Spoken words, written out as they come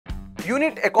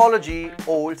Unit Ecology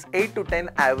holds 8 to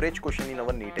 10 average question in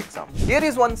our NEET exam. Here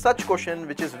is one such question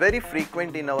which is very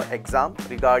frequent in our exam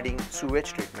regarding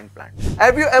sewage treatment plant.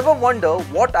 Have you ever wondered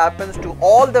what happens to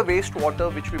all the wastewater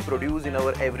which we produce in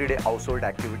our everyday household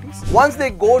activities? Once they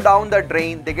go down the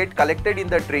drain, they get collected in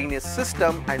the drainage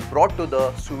system and brought to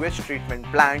the sewage treatment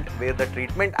plant where the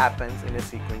treatment happens in a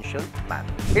sequential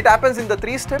manner. It happens in the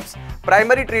 3 steps.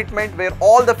 Primary treatment, where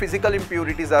all the physical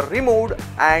impurities are removed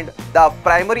and the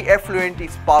primary effluent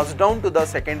is passed down to the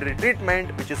secondary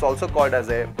treatment, which is also called as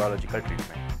a biological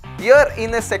treatment. Here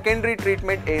in a secondary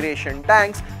treatment aeration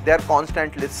tanks, they are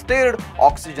constantly stirred,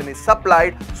 oxygen is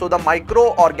supplied, so the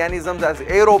microorganisms as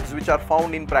aerobes which are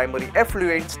found in primary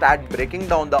effluent start breaking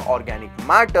down the organic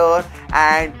matter,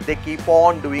 and they keep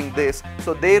on doing this.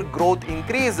 So their growth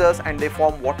increases and they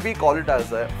form what we call it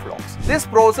as a Flocs. This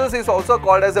process is also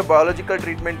called as a biological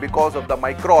treatment because of the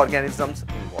microorganisms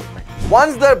involvement.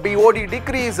 Once the BOD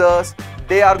decreases,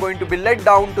 they are going to be let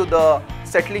down to the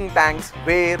settling tanks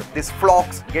where this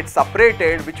Flocs get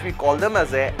separated, which we call them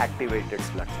as a activated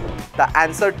sludge. The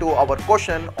answer to our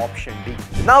question, option D.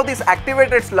 Now this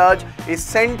activated sludge is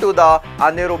sent to the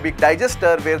anaerobic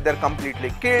digester where they are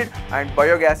completely killed and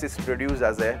biogas is produced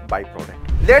as a byproduct.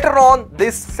 Later on,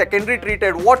 this secondary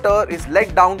treated water is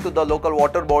let down to the local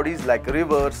water bodies like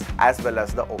rivers as well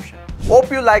as the ocean. Hope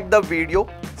you liked the video.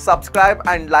 Subscribe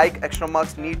and like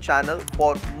Extramarks NEET channel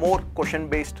for more question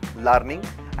based learning,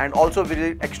 and also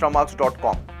visit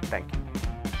extramarks.com. Thank you.